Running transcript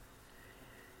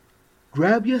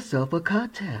Grab yourself a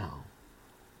cocktail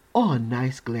or a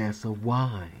nice glass of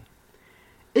wine.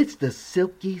 It's the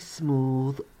Silky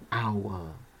Smooth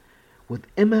Hour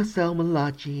with MSL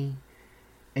Malachi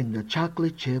and the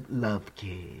Chocolate Chip Love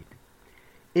Kid.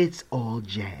 It's all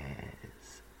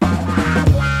jazz.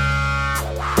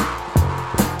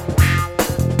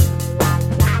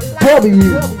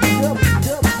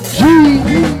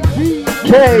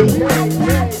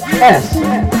 WGKS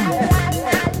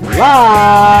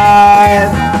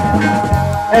live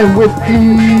and with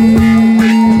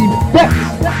the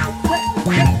best.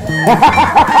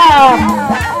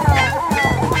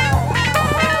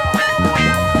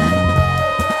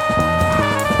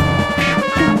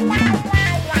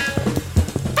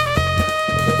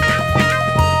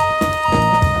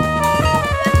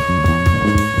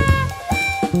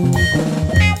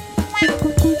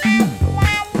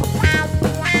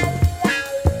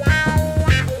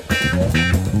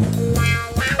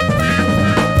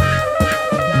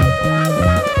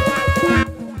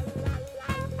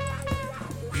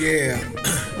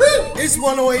 It's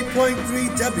 108.3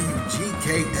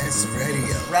 WGKS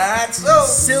Radio. Right, so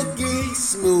Silky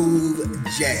Smooth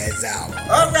Jazz Hour.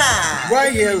 Alright.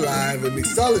 Right here live with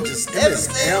mixologist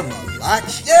MSL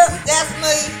Malachi. Yep, that's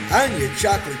me. I'm your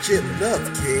chocolate chip love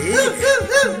kid,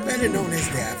 better known as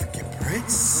the African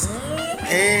Prince.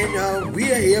 And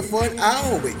we are here for an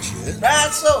hour with you. Right,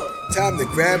 so Time to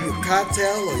grab your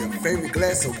cocktail or your favorite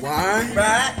glass of wine.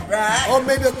 right. Or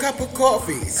maybe a cup of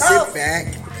coffee. Sit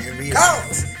back and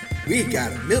relax. We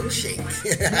got a milkshake.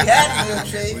 We had the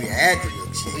milkshake. We had the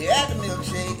milkshake. We had the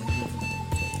milkshake.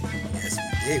 Yes,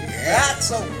 we did. We had Right, it.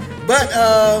 so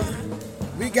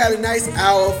But we got a nice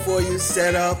hour for you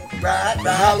set up. right.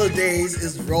 The holidays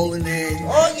is rolling in.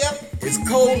 Oh, yep. It's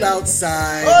cold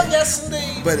outside, Oh, yes,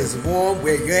 indeed. but it's warm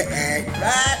where you're at,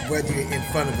 Right. whether you're in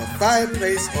front of a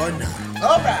fireplace or not.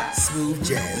 Alright. Smooth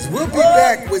jazz. We'll be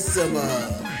back with some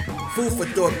food for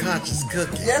thought, conscious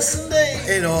cooking, Yes, indeed.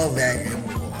 and all that and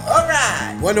more.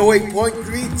 Alright.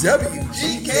 108.3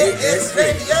 WGKS GKS Radio.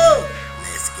 Radio.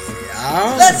 Let's get it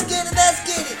on. Let's get it, let's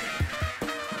get it.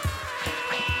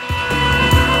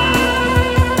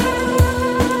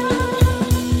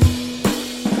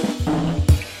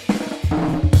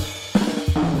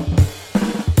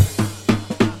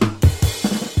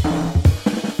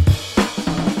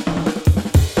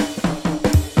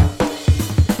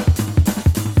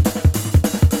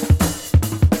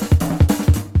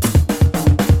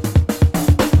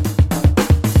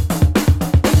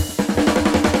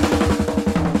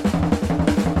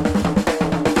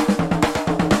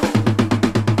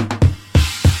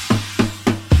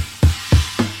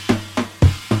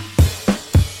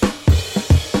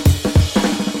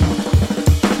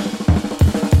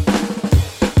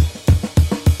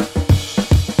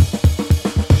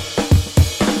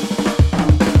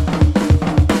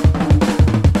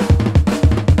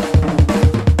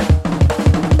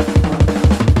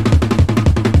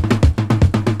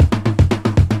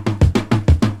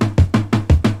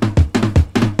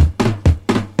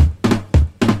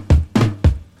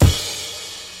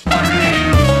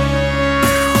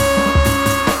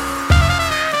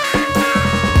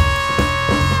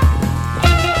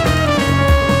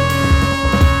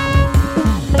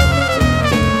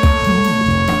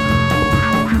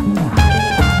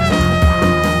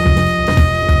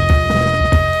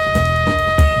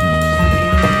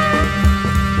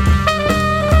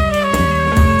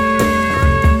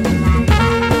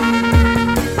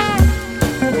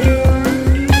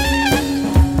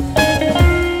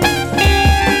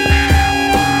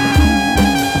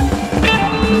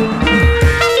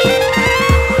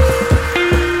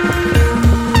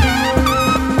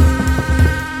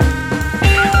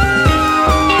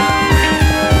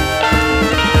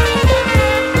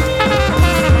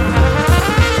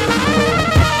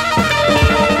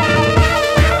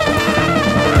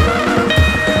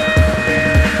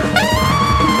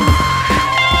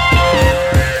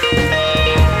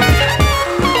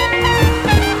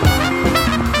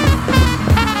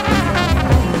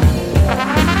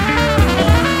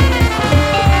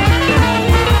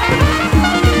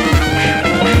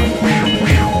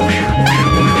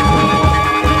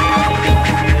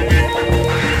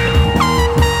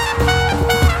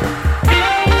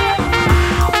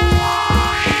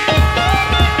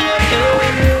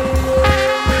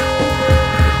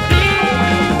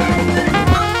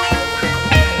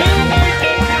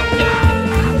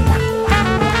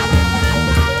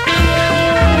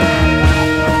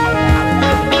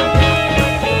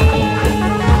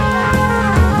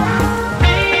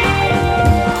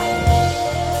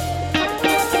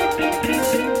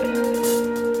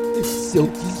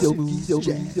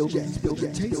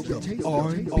 taste of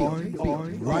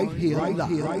R&B right here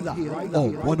live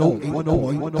on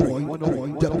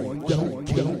 108.3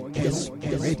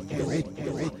 WGKS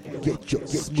Radio. Get your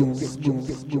smooth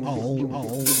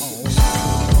on.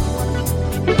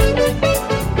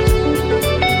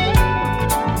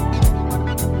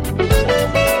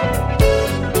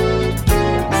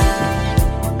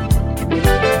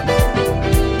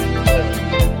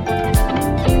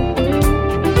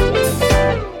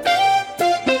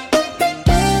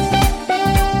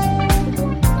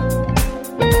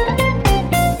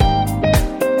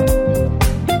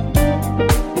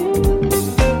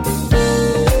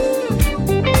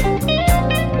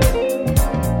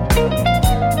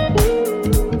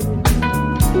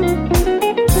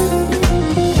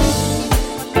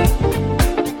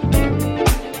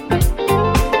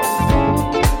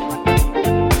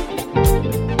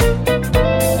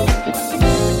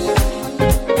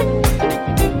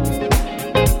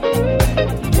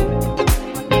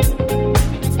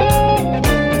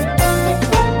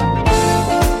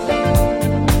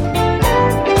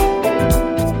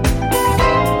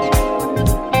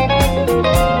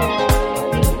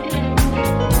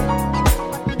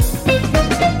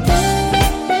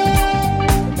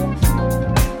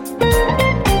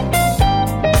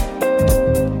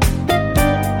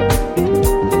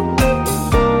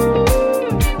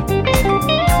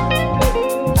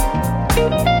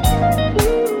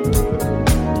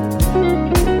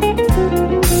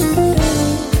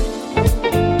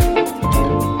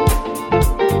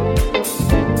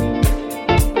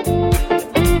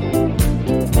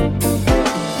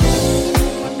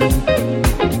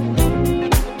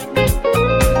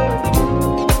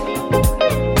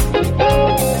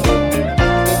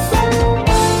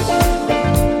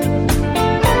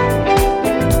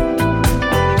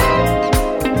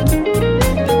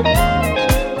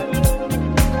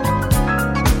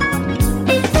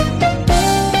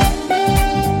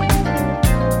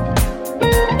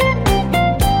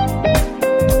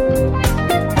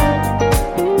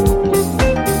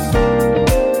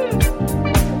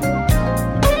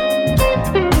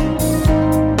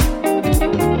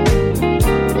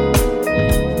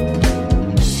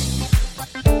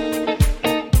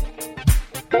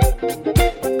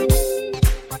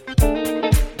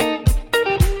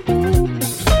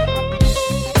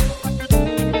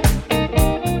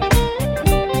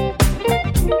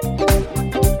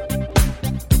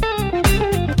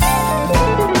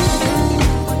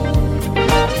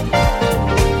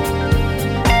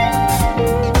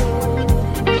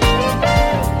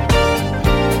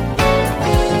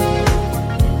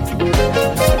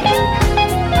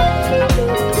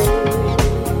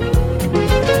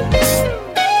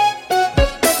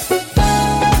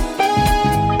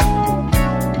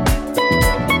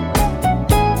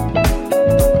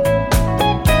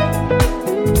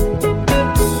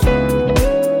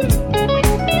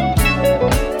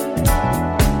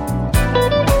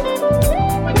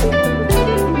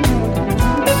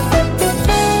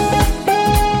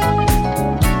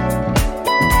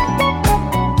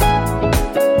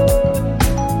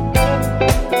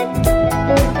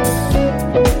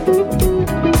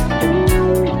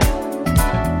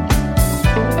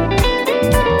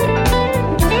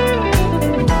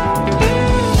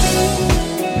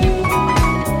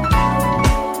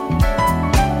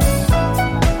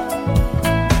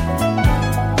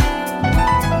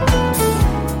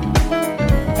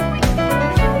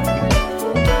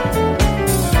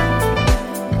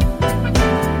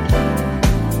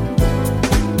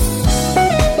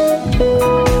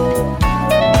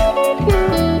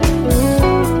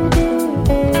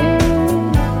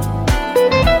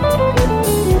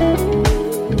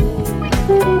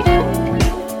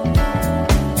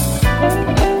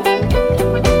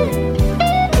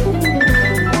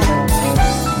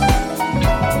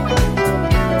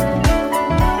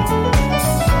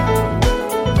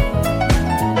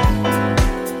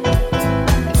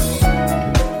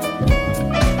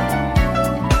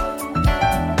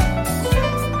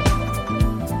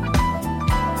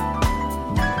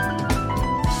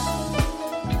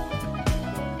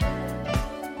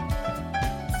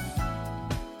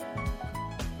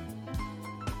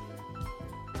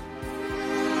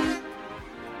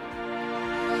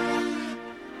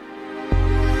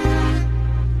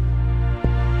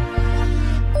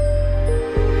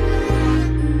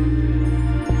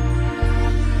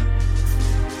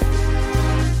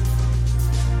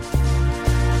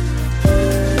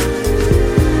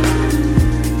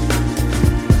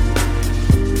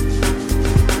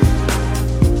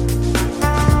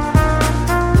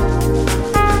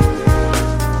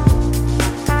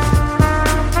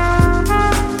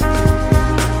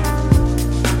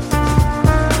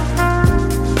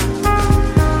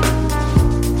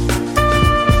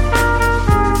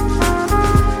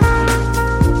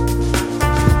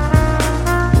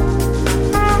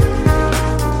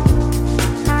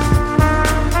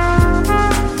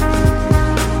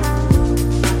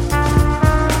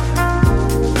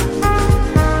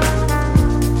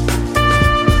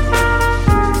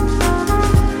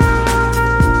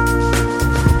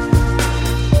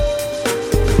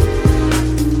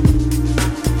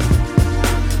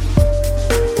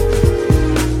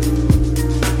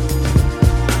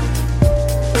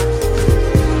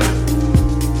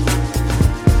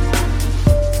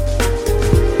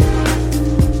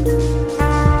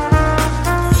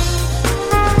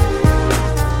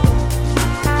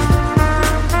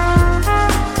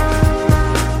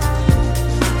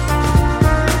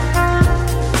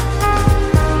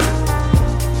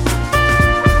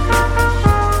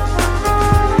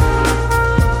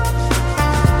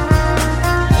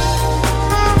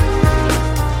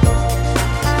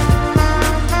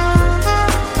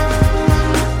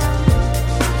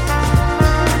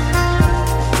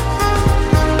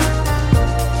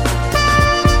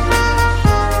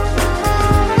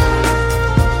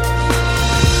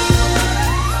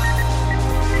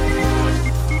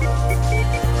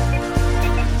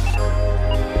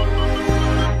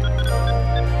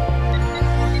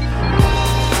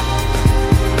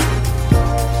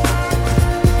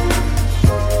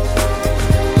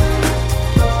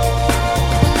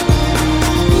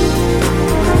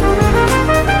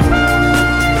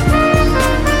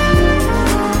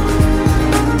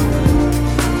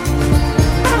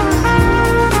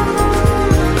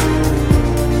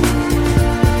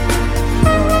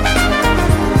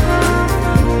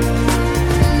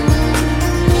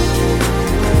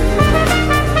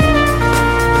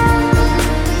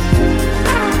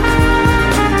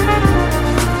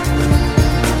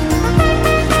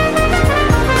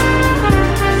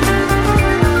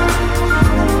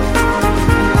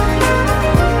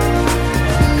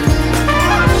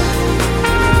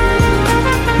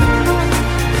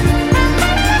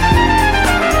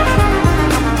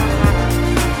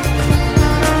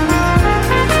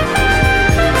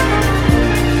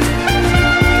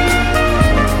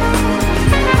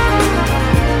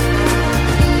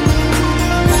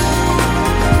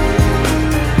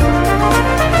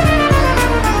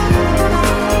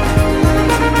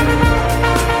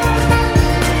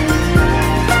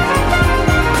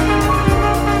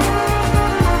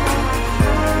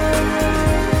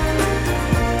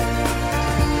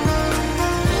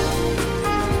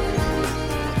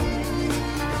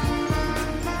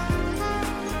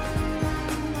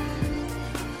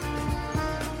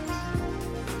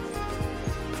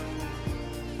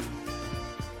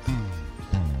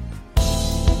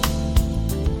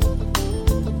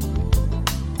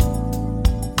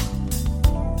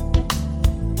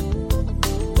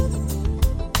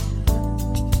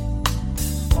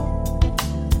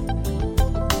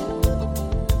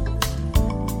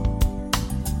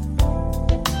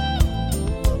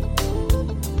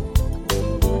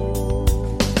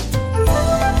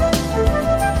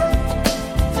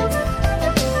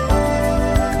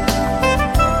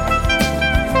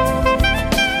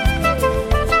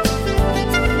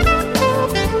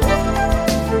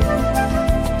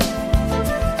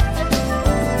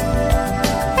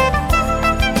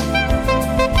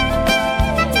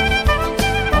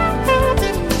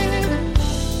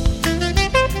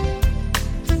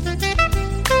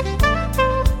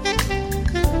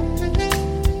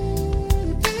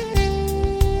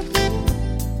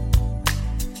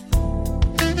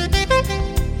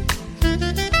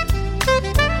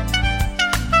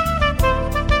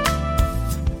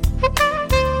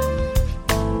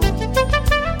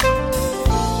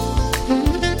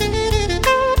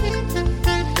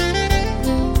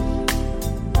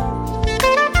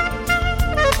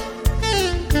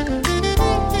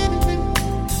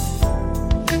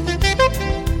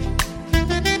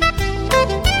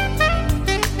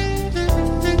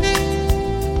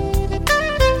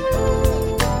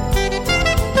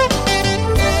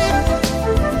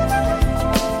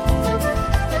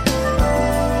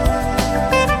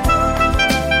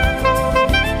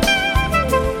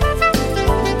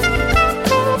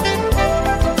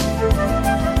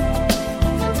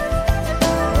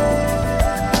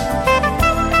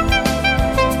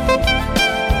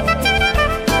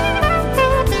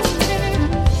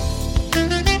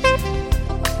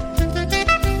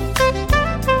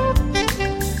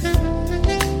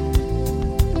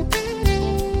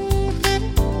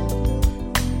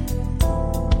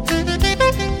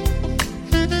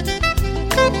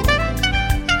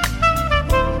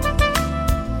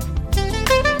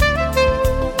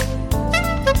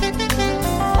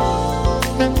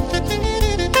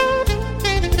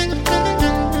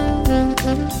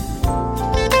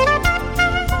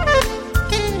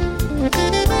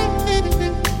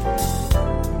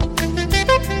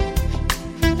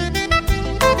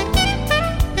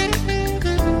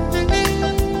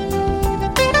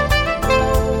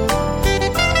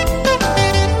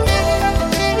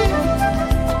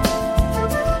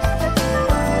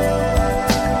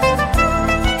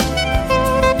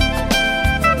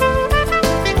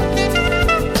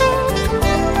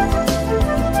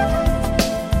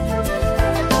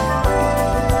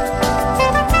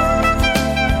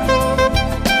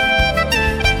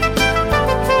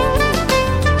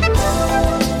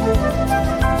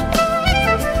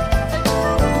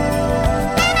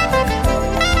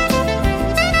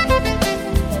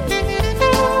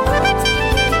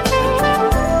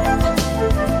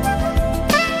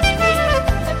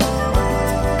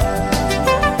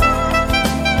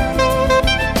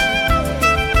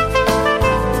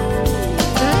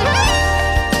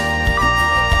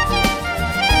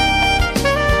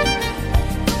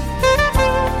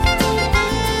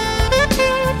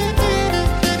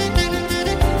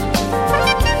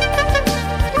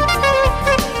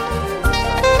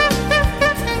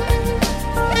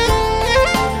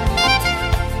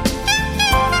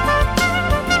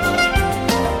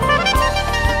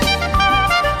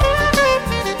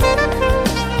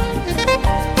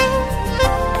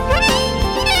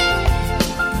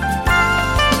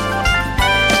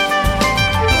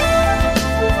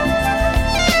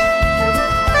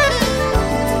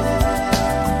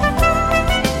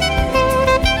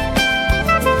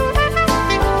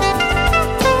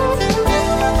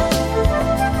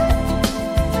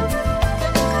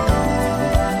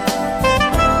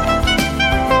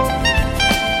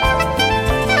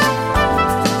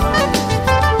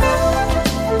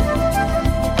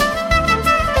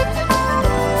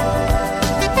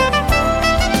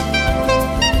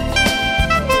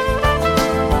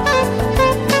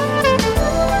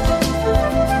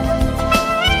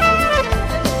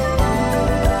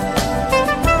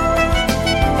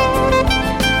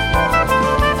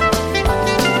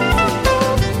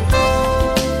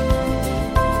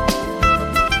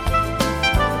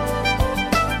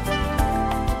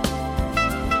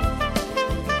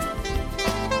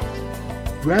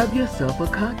 Grab yourself a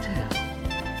cocktail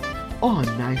or a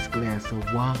nice glass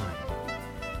of wine.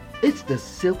 It's the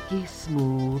Silky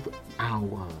Smooth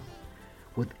Hour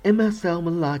with MSL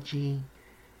Malachi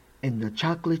and the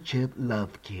Chocolate Chip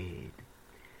Love Kid.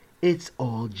 It's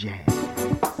all jazz.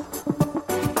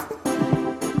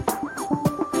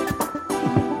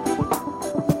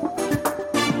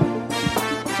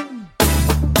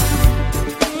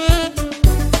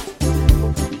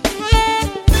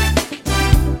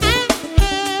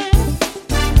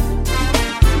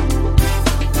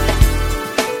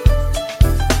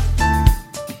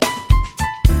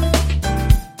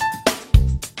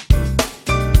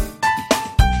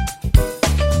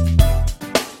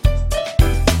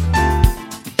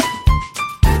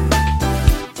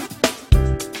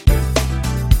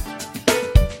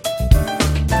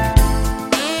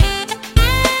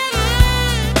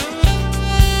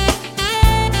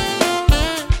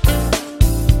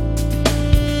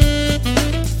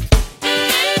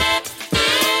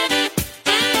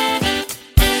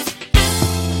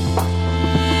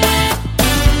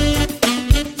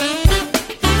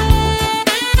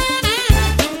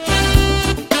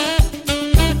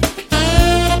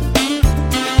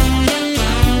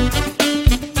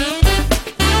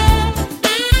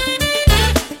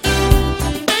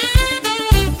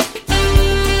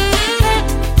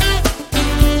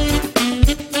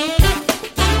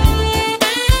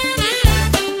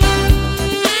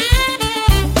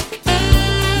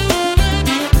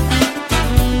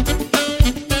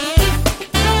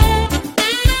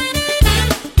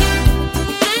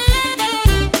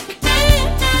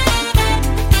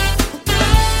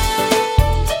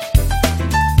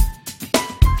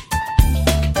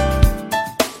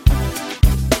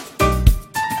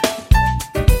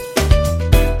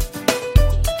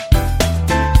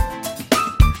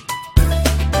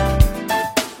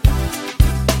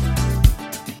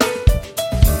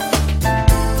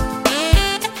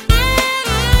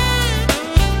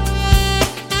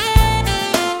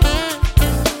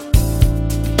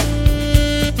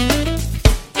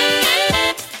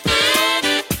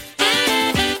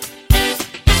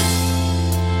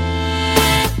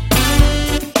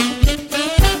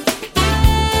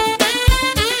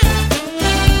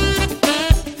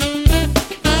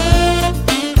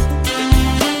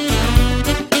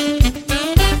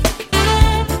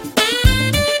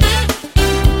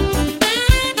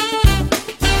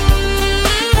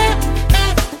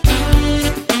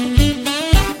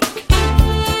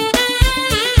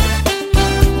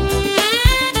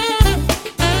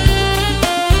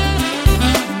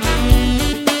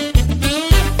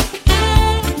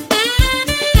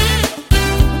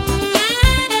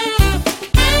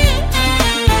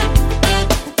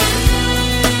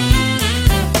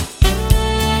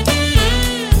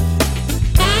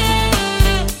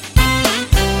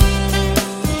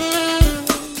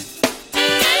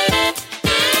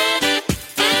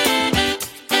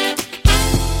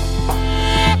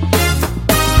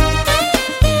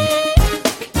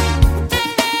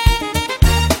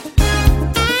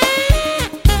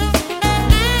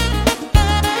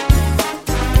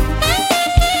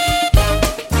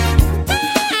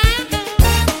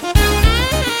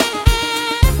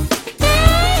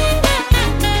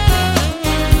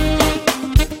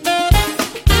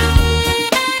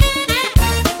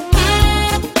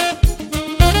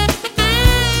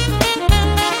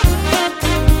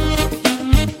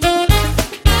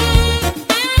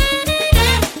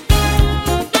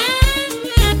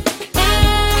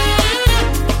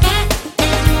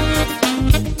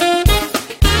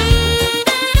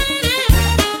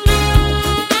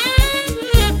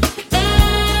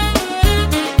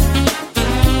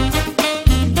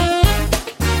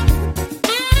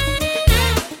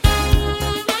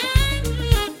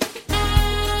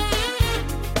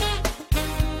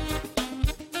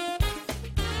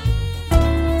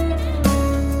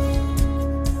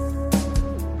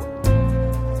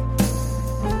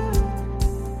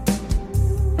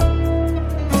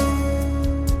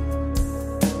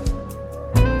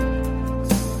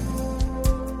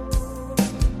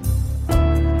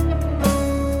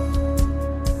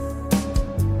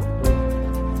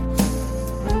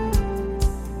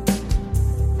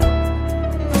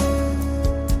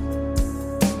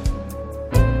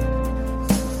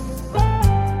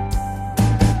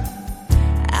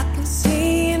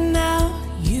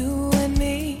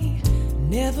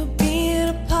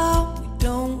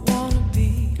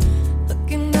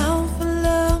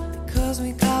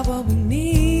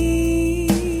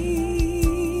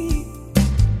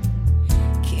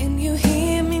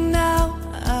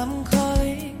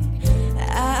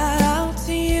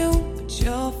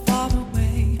 You're far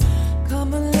away.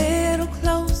 Come a little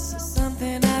closer,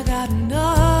 something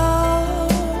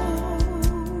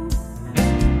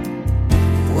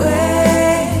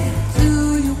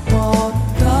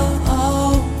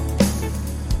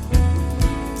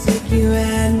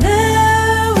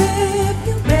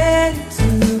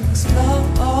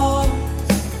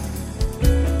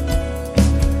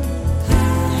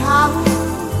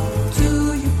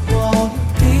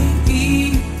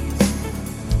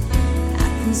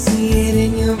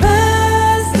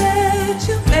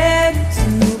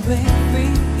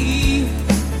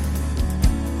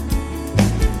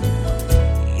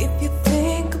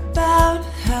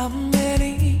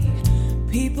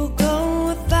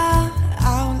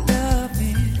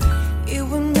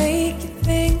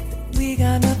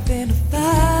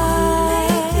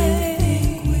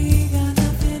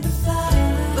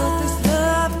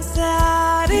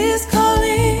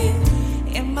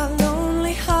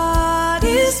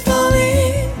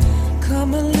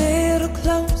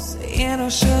and I'll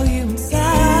show you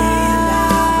inside.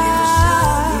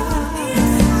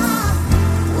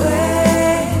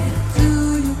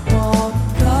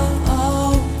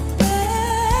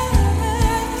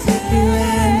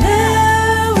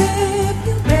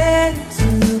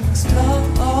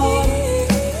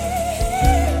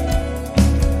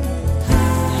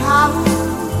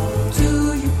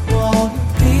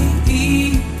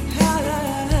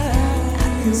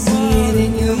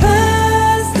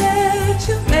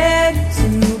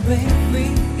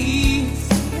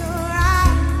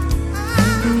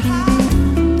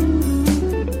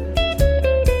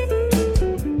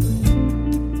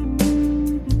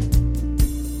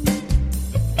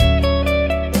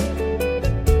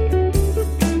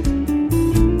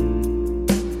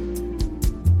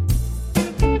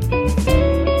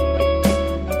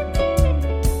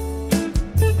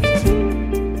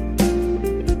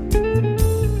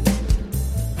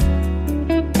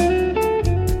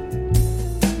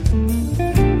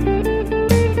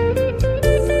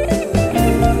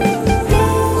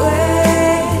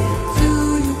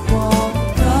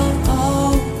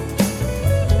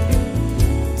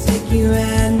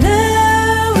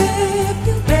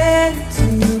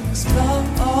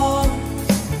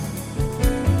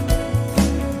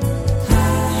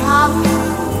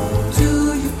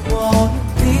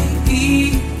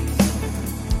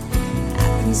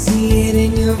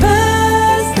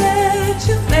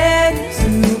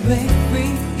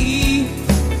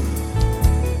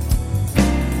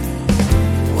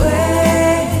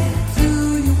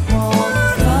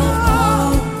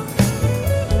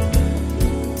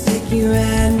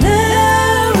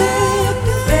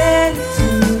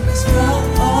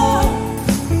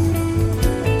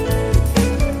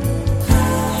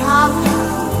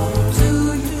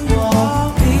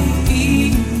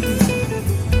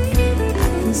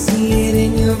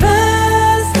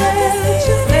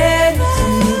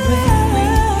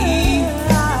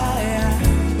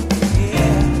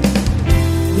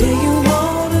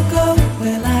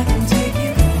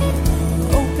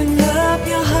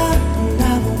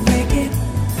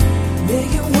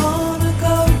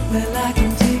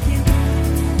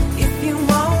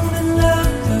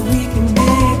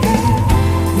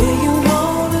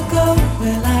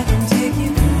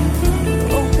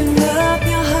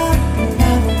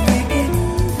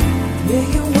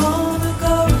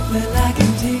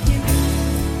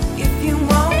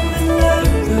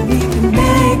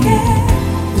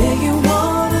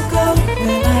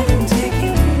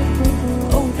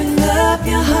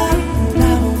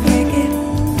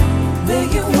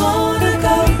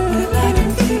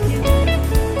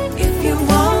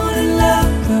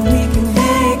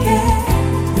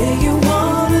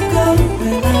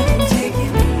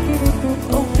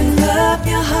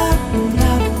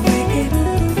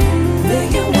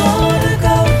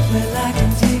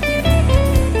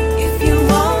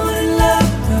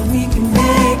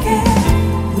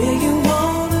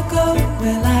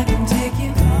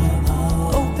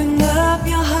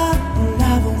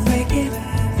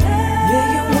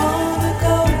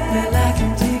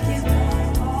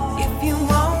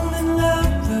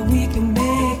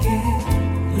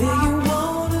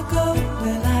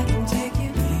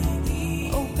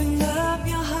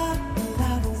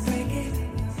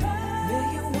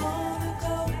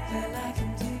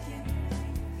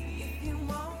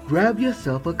 Grab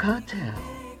yourself a cocktail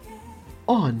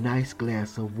or a nice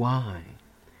glass of wine.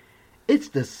 It's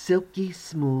the silky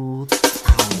smooth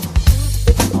hour.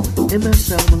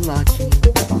 MSL Malachi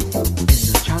and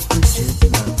the chocolate chip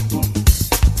love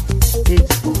cake.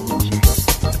 It's OJ.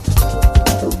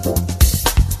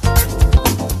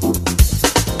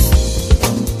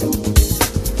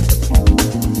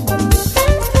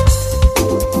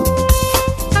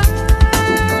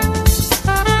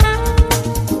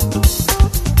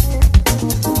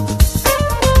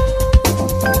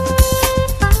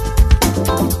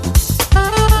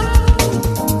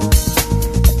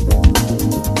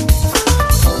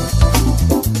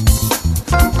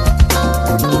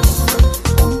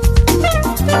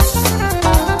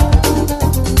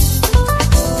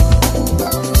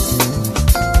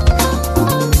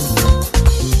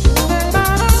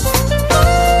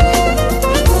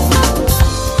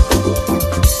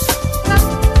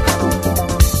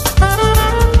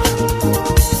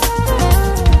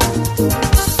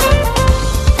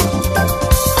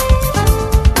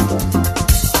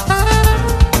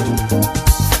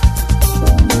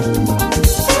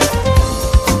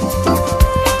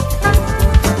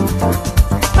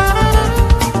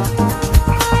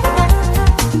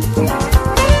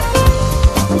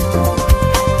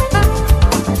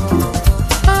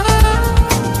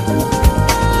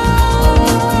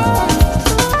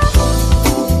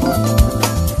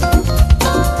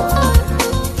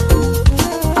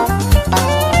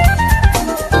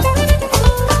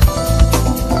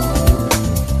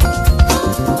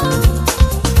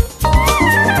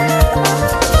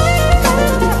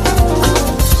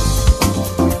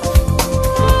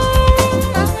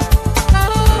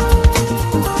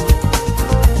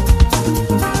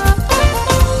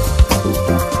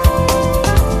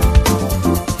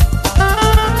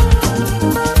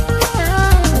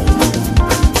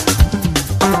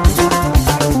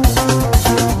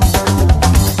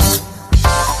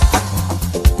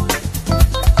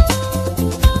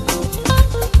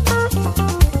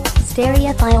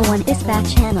 Iowan Isbat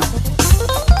channel.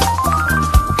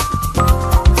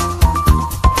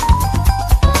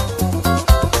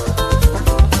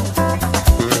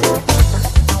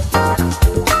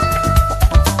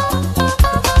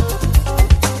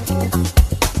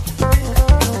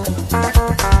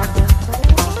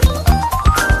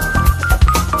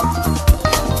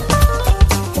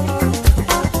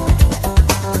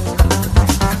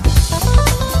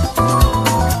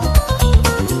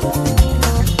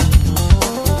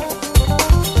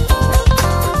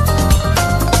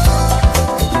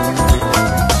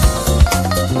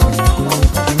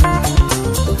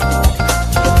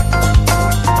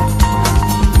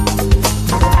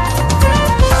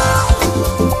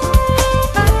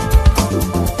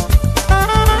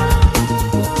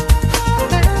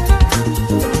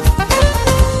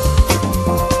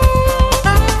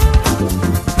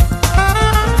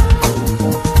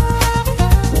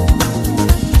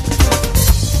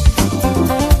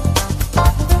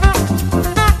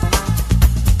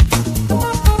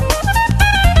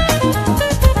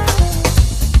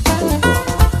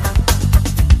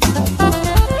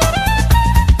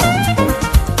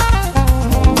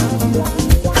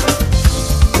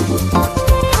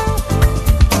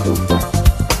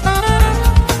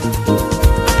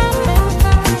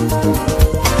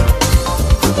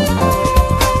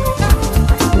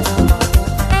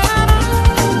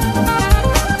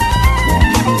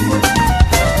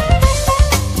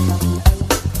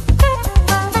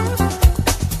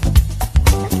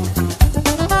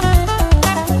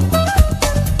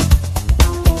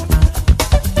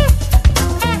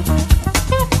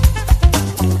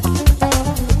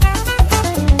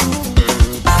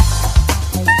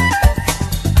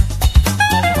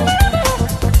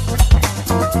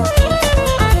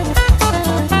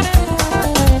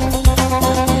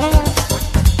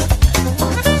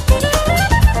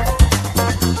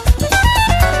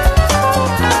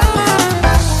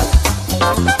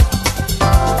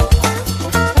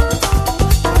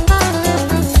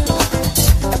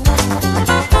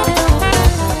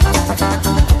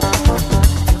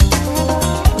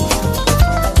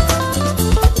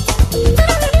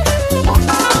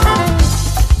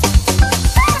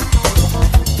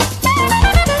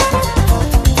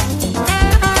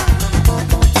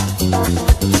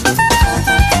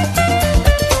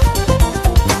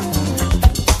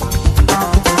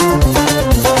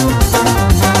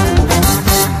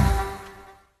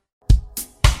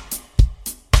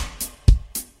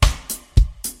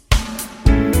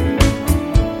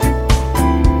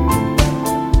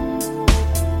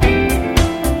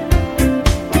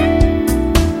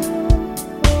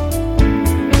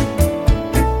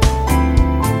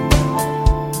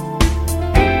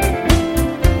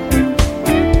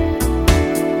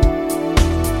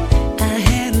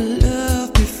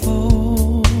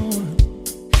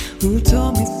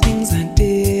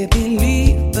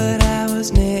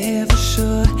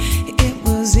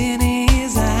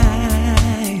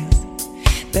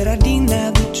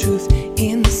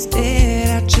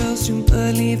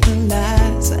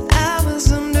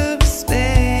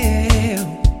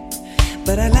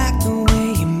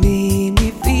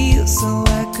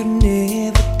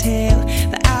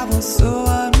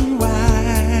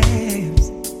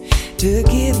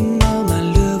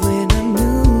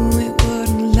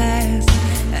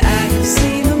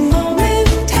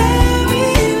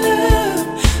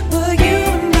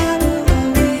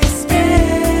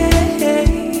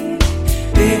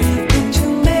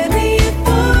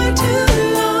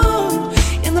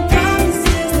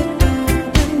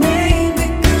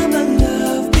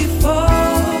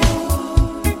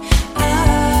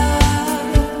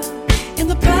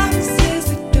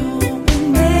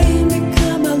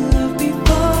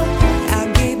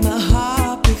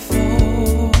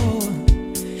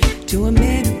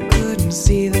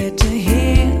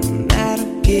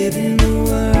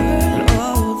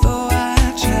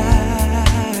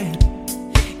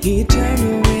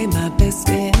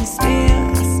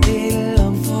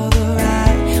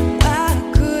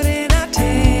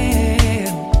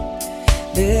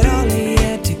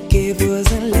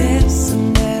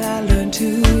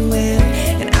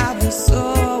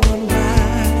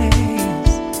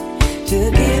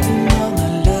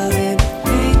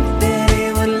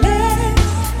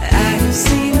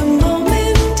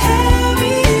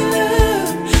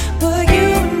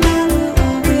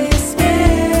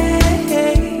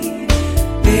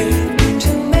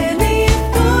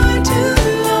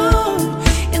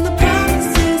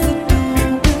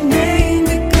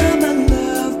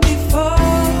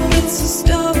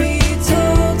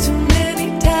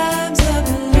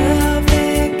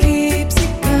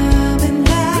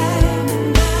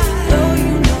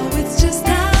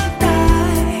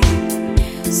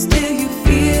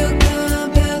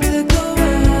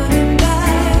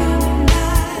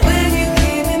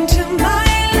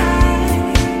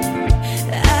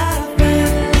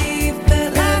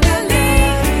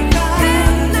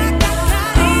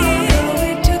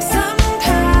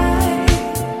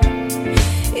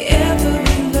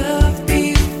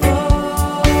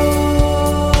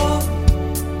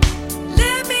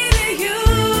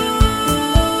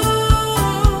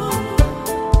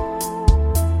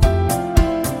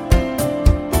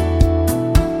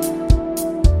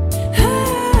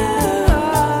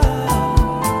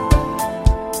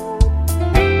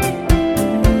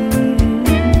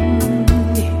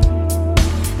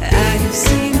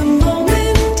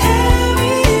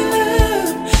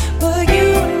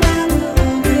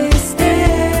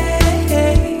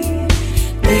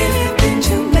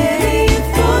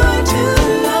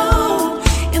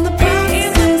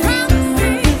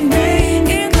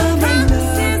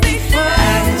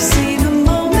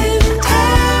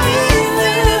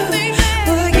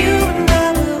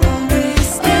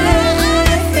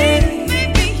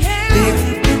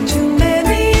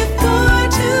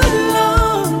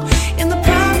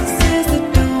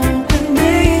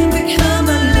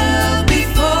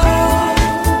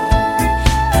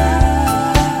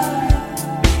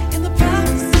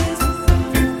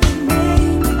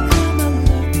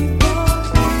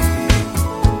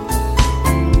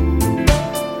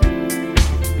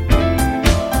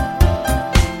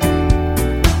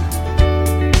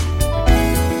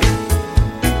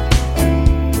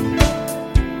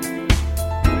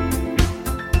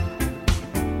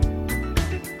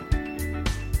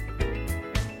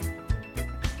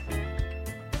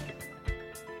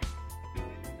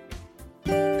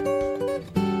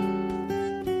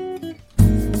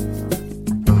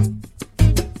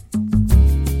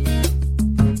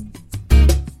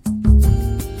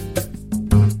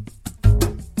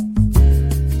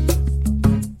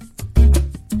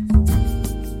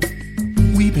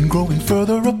 growing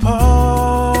further apart.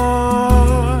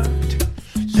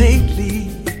 Lately,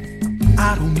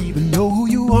 I don't even know who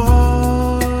you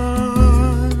are.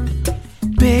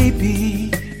 Baby,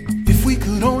 if we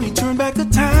could only turn back the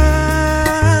time,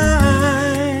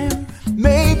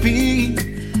 maybe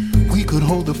we could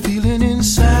hold the feeling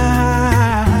inside.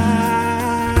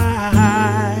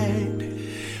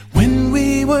 When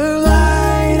we were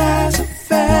light as a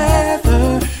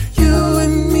feather, you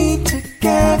and me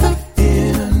together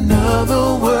in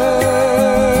another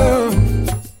world.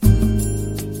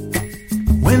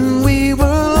 When we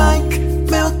were like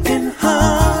milk and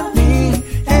honey,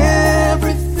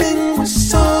 everything was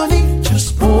sunny,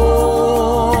 just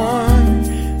born.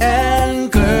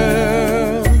 And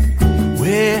girl,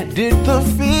 where did the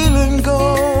feeling go?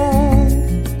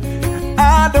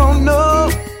 I don't know.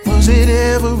 Was it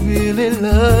ever really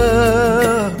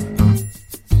love?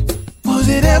 Was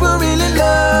it ever really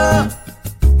love?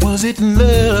 Was it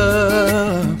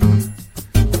love?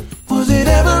 Was it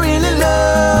ever really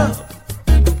love?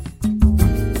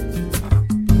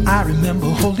 I remember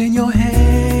holding your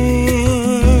hand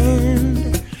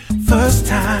first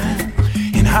time,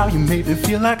 and how you made me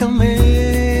feel like a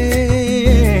man.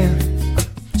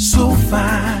 So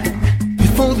fine,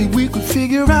 if only we could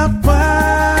figure out why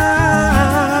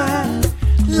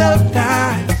love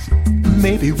dies.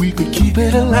 Maybe we could keep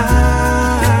it alive.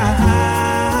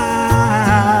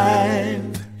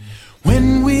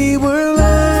 When we were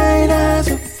light as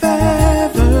a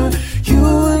feather, you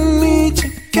and me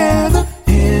together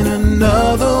in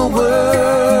another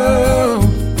world.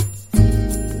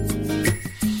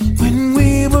 When we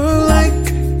were like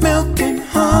milk and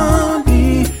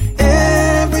honey,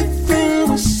 everything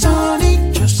was sunny,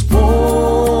 just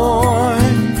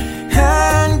born.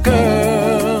 And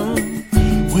girl,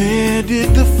 where did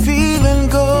the feeling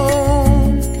go?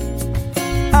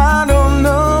 I don't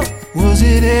know. Was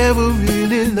it ever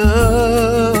really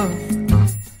love?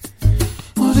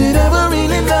 Was it ever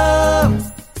really love?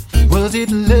 Was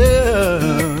it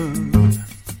love?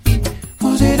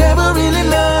 Was it ever really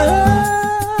love?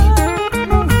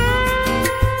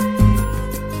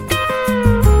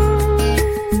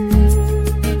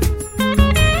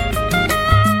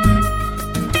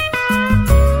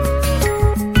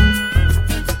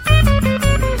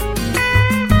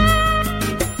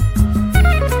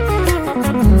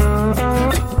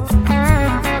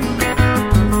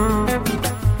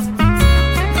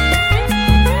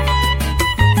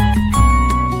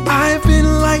 I've been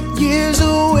like years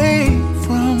away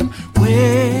from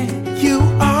where you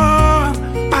are.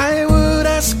 I would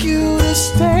ask you to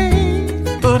stay,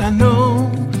 but I know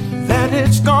that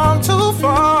it's gone too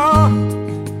far.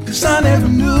 'Cause I never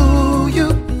knew you.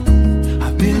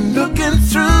 I've been looking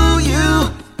through you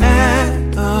at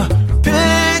a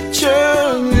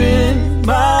picture in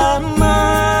my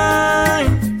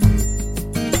mind.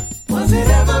 Was it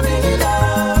ever really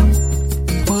love?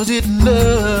 Was it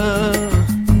love?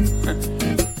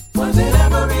 Was it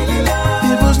ever really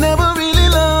love? It was never really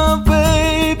love,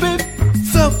 baby.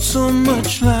 Felt so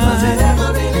much like. Was it ever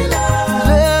really love?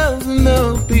 Love in the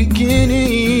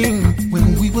beginning when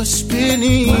we were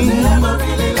spinning. Was it ever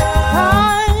really love?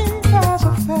 Light as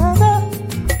a feather,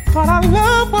 thought our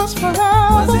love was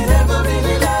forever. Was it ever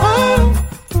really love?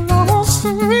 Oh, almost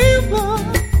real love.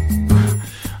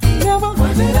 Never.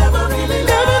 Was it ever really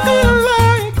love? Never gonna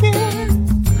lie again.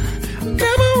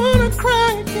 Never wanna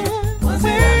cry again. Was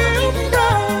it ever really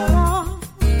love?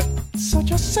 Such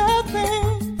a sad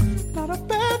thing, not a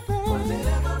bad thing. Was it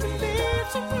ever really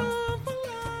love?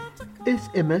 It's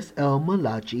MSL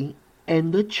Malachi and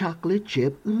the Chocolate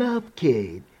Chip Love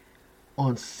Kid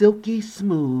on Silky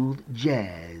Smooth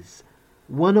Jazz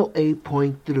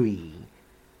 108.3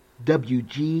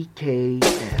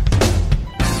 WGKF.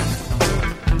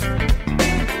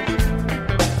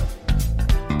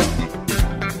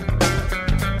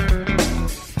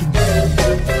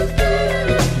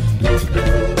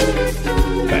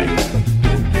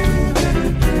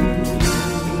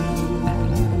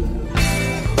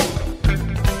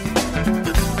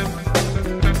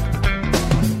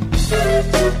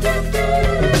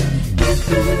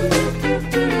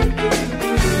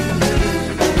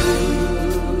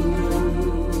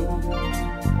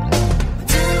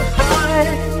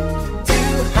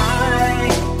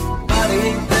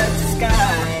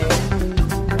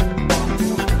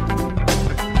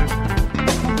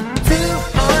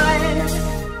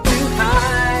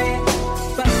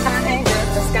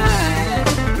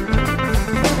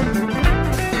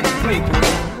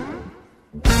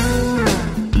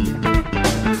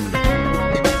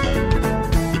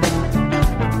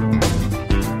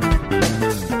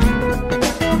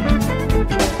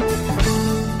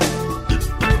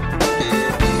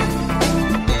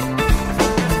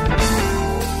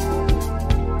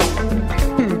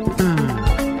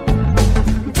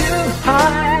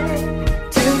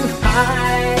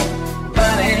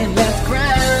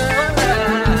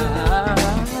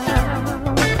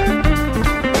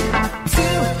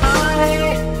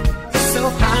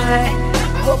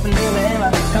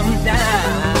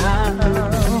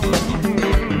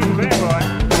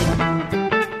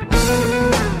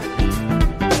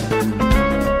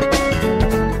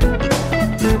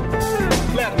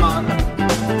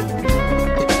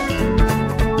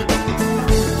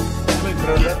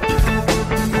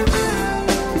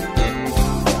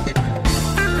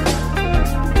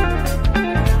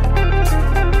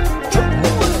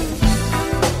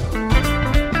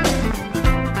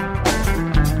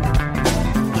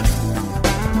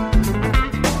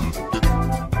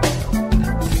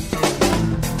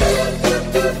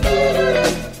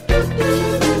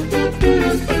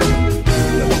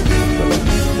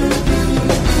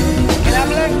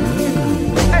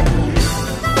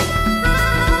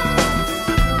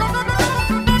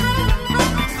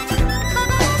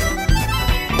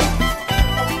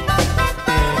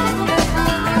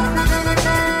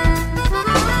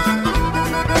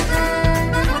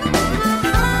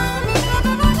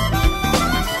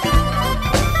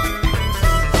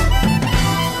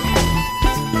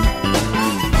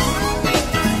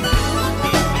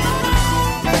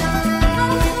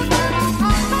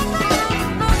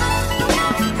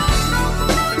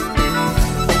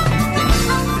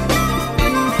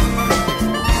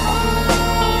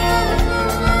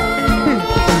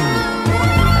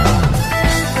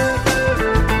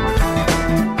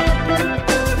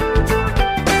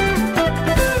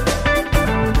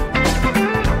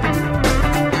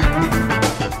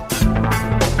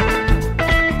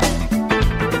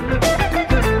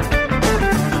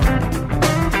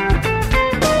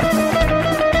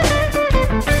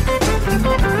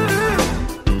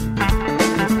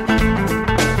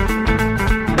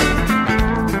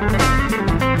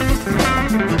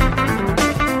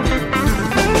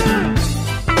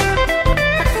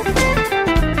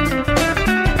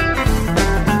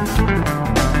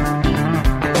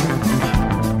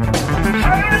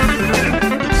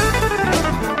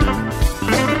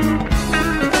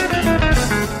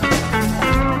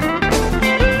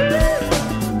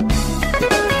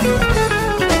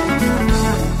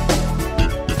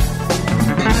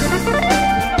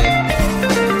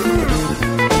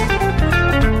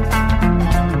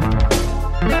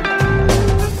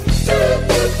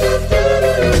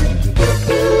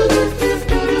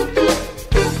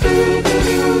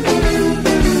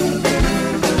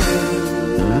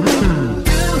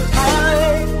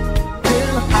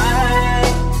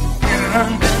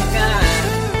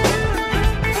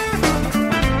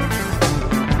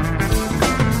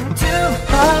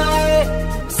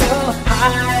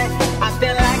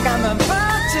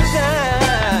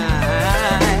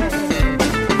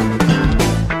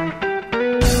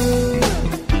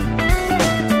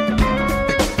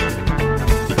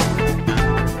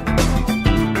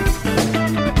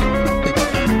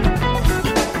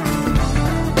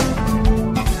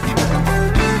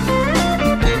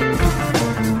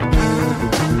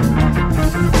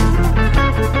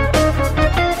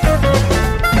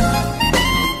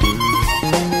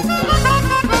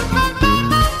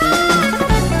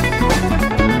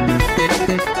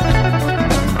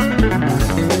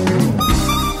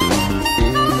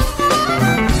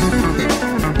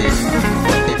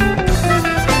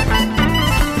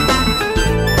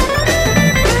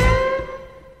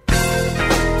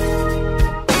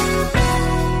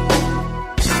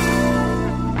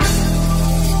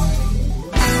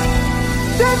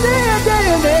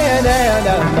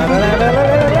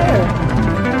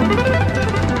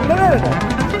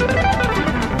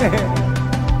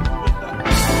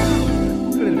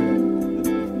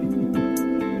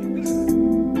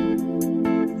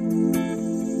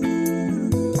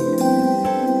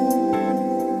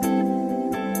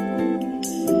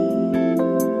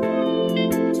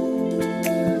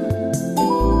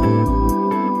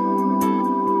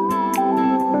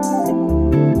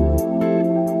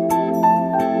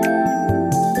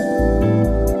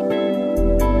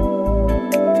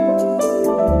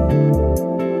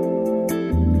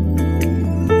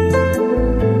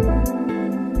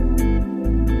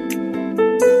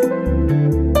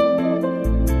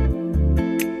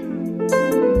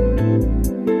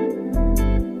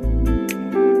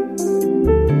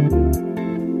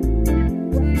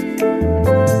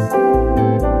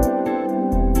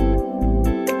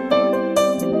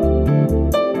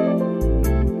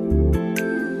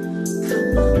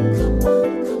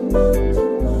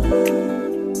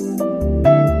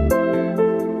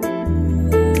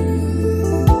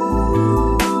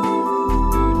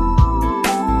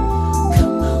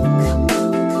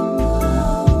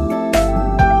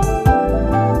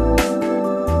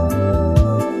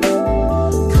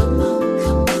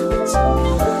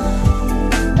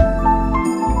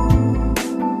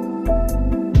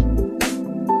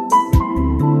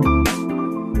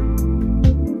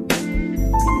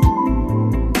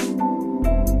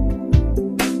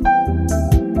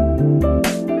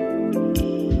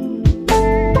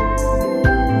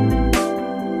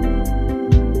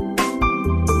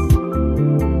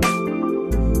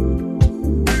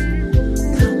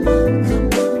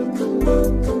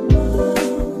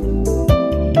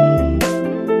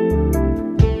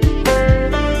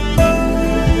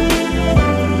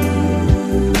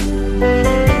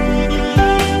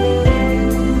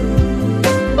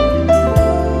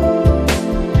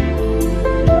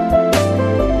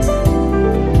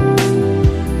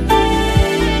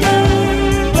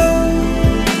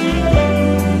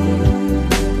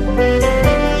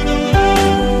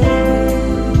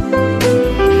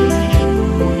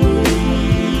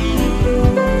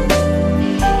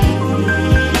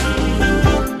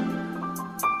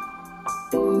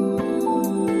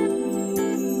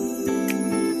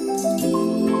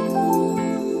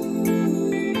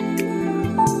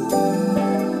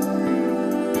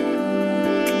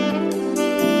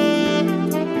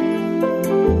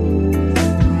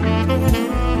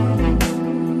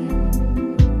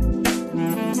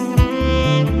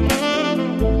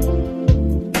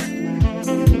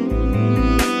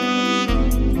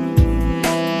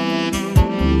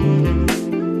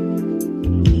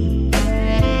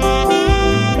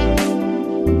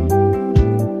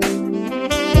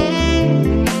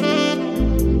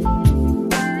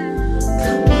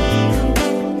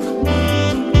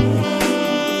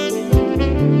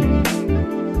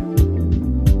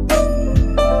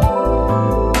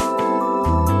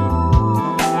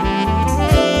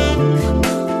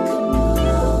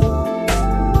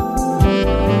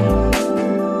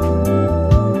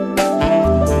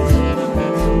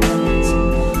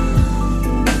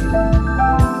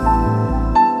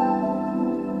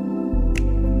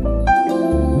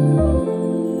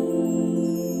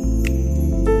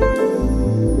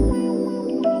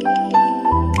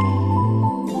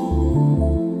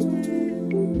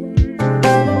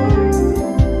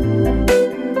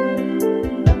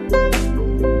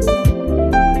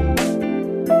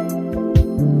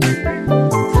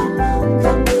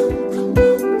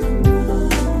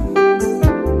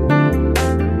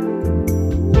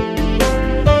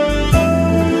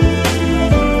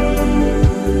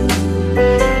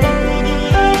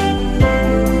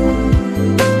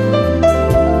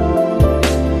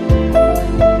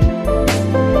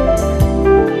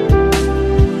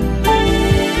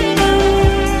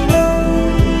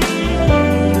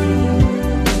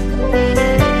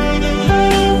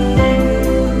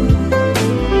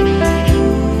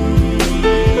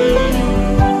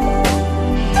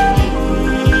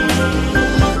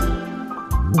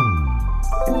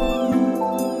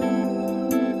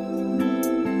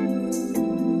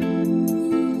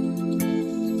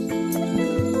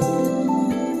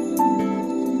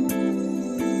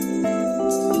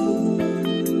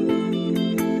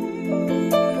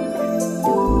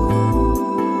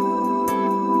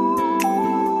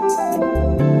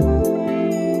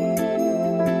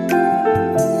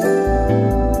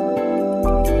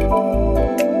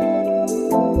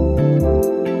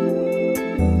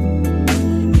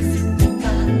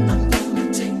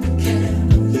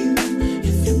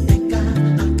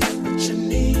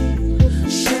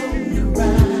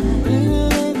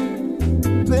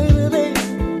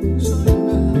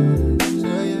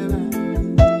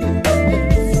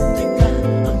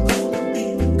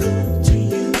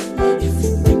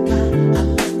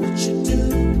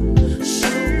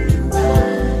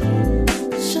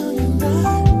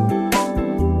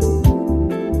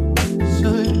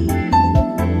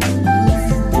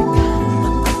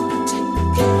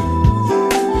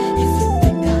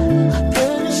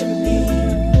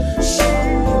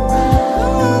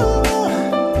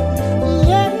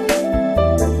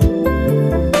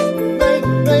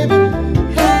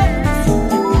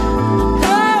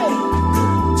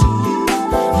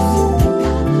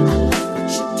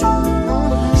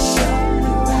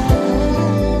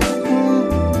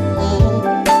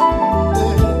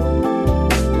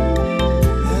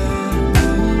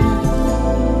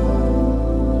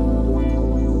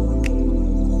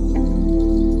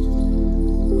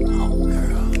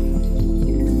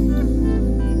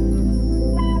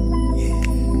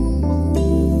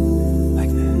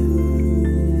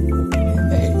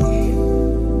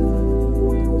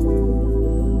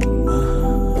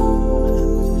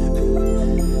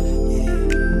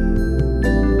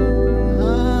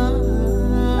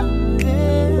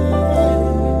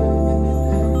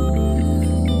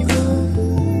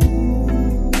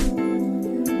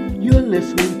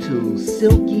 to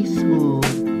Silky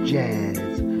Smooth Jazz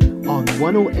on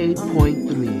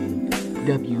 108.3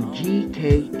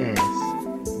 WGKS,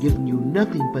 giving you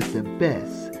nothing but the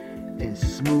best in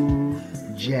smooth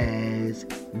jazz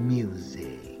music.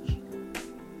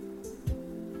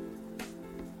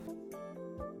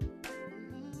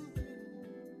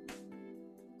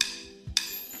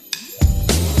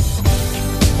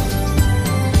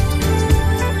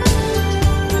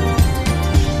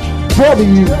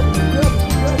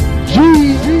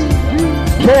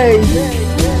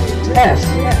 WGKS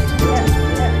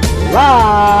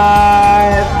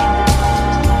live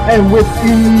and with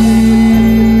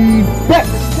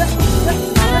effects.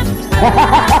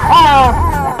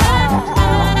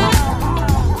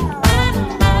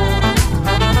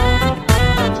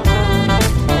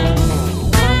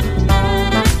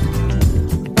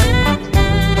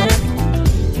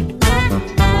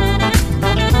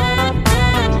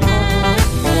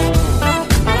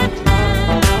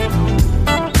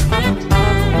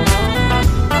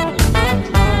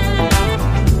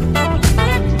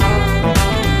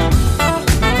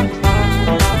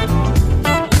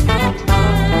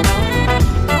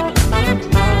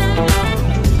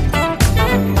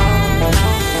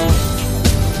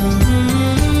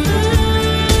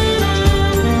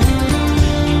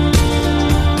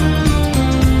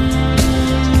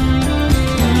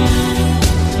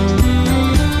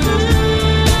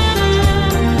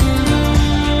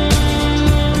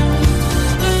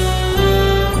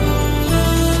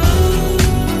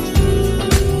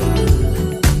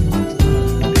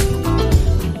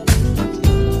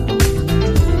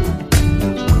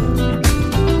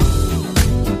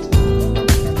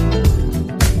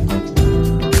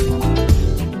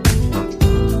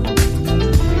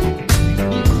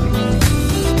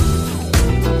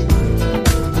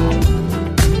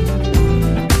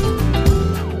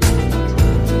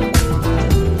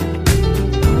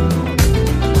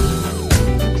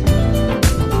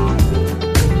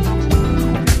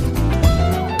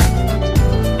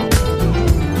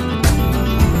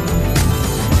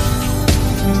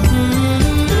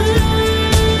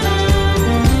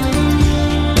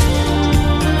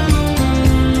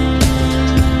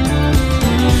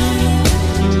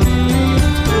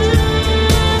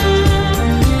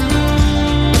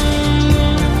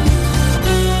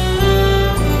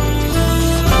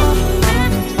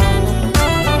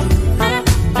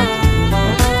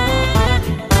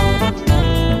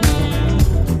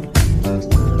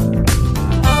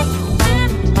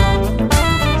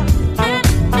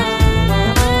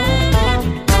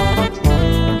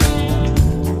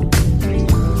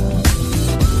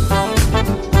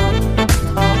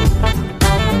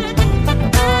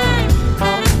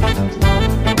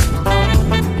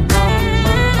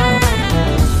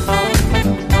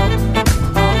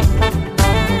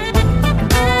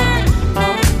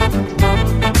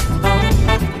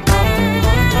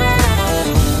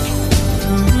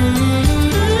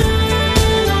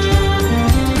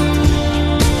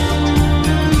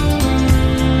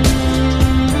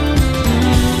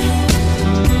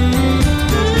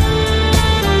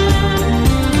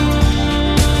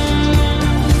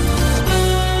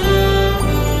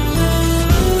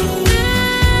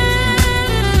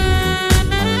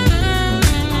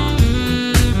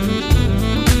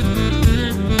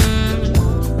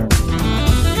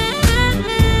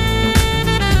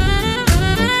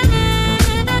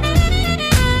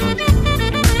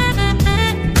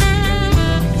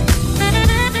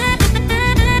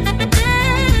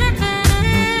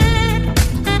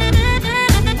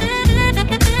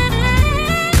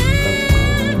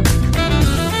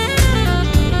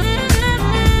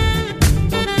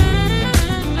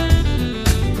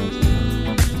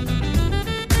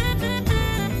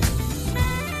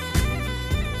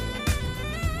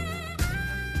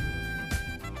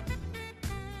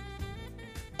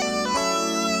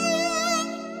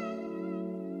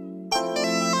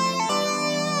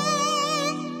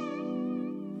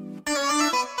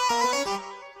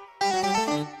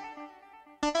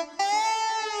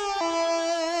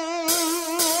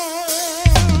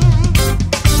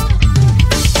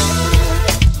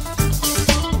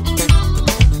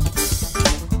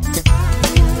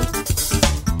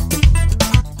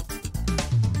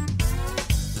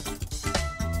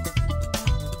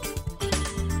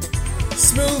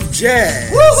 Smooth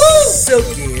jazz. Woohoo!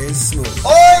 Silky and smooth.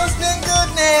 Oh, it's been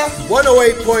good now.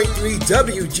 108.3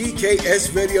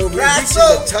 WGKS Radio. We're Right, reaching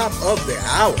so. the top of the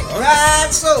hour. Right,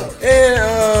 so.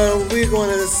 And we're going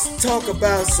to talk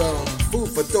about some food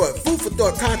for thought. Food for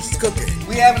thought, conscious cooking.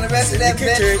 We having the rest of In that the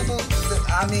kitchen. vegetable,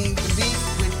 the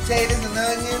beef with potatoes and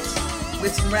onions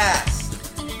with some rice.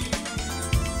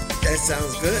 That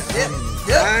sounds good. Yep,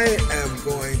 yep. I am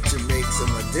going to make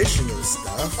some additional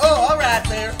stuff. Oh, all right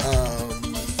there.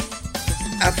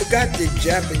 I forgot the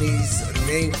Japanese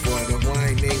name for it, the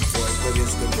wine name for it, but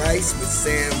it's the rice with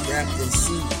Sam wrapped in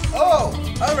seaweed. Oh,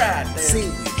 all right there.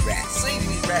 Seaweed wrap.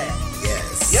 Seaweed wrap.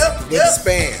 Yes. Yep, With yep.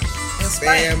 spam. And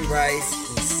Spam, rice,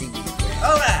 and seaweed wrap.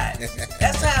 All right.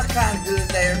 That sounds kind of good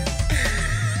there.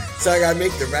 So I gotta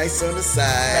make the rice on the side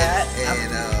Right. and I'm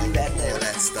gonna do that there. all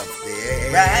that stuff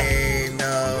there. Right. And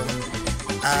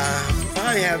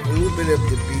probably have a little bit of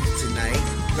the beef tonight.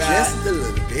 Right. Just a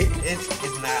little bit. It's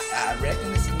not, I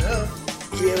reckon it's enough.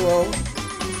 Yeah, well,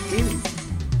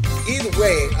 either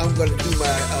way, I'm gonna do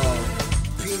my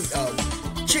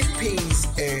chickpeas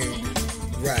and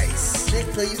rice.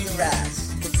 Chickpeas and rice.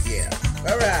 Yeah,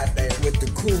 All right there. with the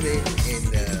cumin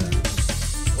and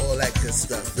all that good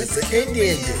stuff. It's an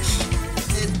Indian dish.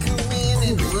 And cumin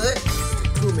and what? The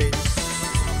cumin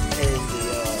and the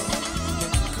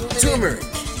turmeric.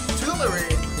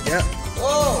 Turmeric. Yep,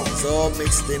 Oh. it's all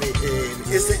mixed in it. And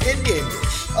it's an Indian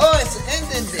dish. Oh, it's an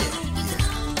Indian dish.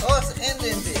 Yeah, Oh, it's an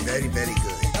Indian dish. very, very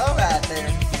good. All right there.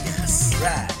 Yes.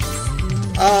 Right.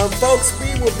 Folks, we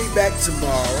will be back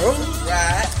tomorrow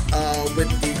Right. with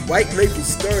the White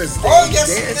Labels Thursday Oh, yes,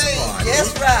 dance indeed. party. Yes,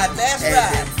 right. That's And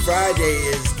right. then Friday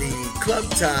is the Club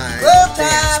Time Club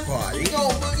dance time. party. You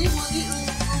gonna boogie, boogie.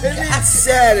 And then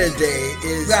Saturday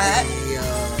is Right.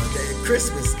 the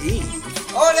Christmas Eve.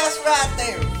 Oh, that's right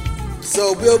there.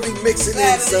 So we'll be mixing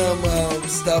in Saturday. some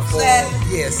stuff on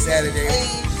Saturday. Saturday.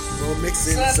 Hey, We'll mix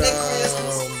in Sunday, some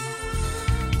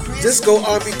Christmas. Disco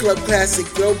Army Club classic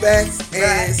throwbacks and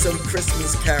Right. some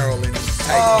Christmas caroling type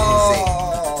music.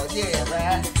 Oh, yeah,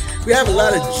 right. We have a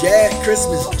lot of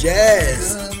Christmas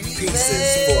jazz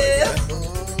pieces for you.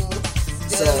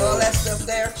 So So- all that stuff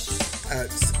there.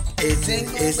 It's in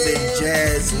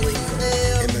jazz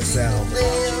lingo in the sound.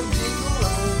 Jingle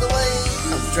all the way.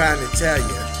 I'm trying to tell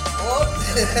you Oh.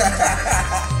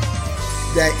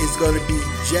 that it's going to be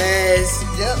jazz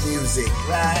Yep. music.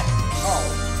 Right. Oh.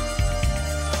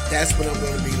 That's what I'm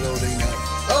going to be loading up.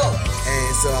 Oh.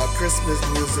 And so our Christmas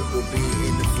music will be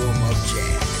in the form of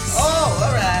jazz. Oh,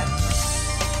 all right.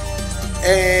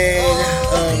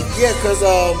 And yeah, because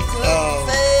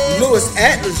Lewis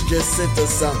Atlas just sent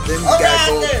us something. We All gotta right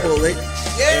go there. pull it.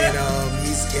 Yeah. And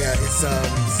it's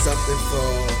something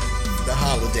for the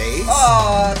holidays.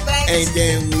 Oh, thanks. And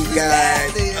then we We got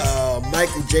got this.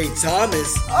 Michael J.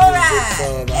 Thomas All music right.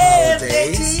 for the Hey,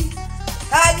 holidays. JT.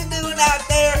 How you doing out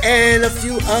there? And a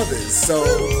few others. So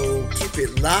keep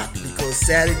it locked because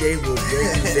Saturday we'll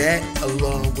bring you that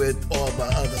along with all my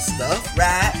other stuff.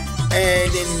 Right.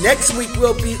 And then next week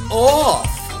we'll be off.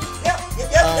 Yep.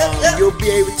 You'll be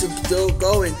able to still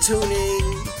go and tune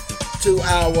in to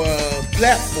our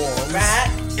platforms Right.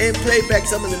 and play back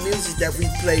some of the music that we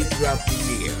played throughout the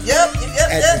year. Yep.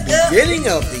 At the beginning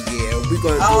of the year, we're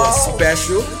going to do a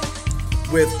special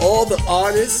with all the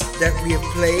artists that we have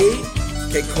played.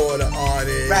 K Carter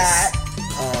artists, Right.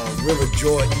 River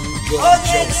Jordan, Jordan Oh,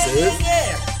 yeah, Joseph,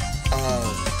 yeah.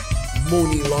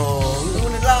 Mooney Long,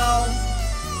 Moving along.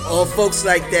 all folks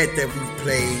like that we've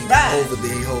played Right. over the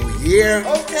whole year.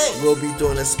 Okay. We'll be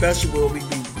doing a special where we'll be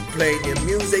playing their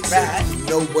music so Right. you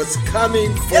know what's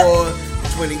coming for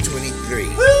 2023.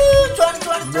 Woo,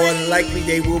 2023. More than likely,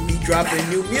 they will be dropping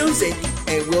new music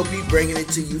and we'll be bringing it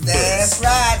to you That's first.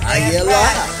 right. I That's hear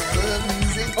right. live. Good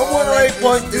music. On all that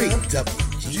good 108.3 stuff.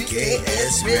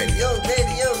 WGKS Radio.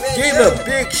 Radio. Give a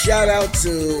big shout out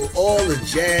to all the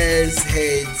jazz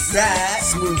heads, Right.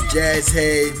 smooth jazz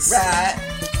heads, Right.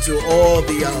 to all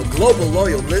the global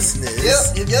loyal listeners.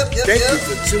 Yep. Thank you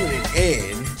for tuning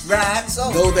in. Right. So.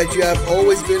 Know that you have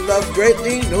always been loved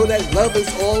greatly. Know that love is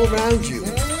all around you.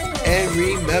 And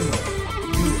remember,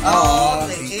 you are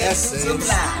the essence of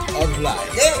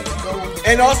life. There we go.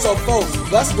 And also, folks,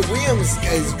 Buster Williams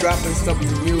is dropping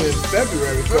something new in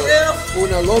February For called real?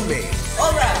 Una Lome.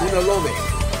 All right. Una Lome.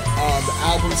 The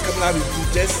album's coming out. You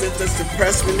just sent us the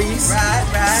press release.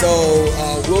 Right. So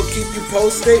we'll keep you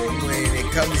posted. When it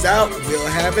comes out, we'll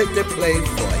have it to play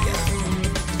for you.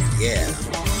 Yeah.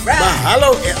 Right.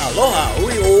 Mahalo e aloha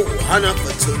ui o ohana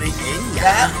for tuning in.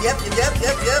 Right. Yep.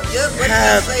 What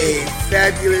Have do you say? a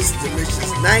fabulous,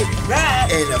 delicious night Right.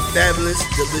 and a fabulous,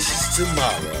 delicious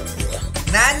tomorrow.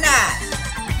 Night.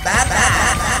 Bye.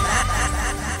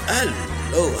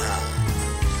 Aloha.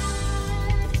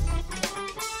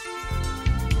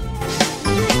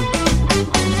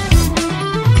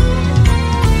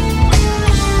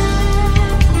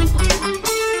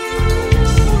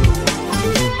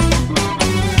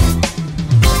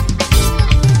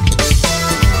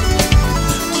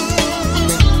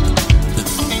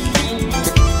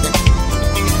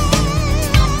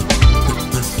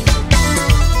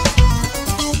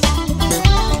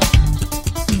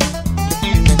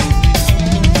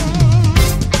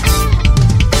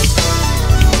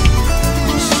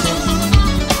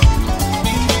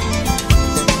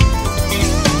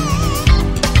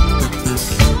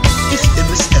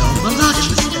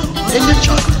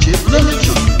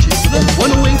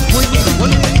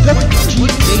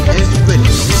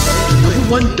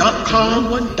 101.com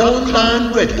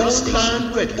online radio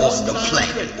station on the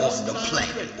planet.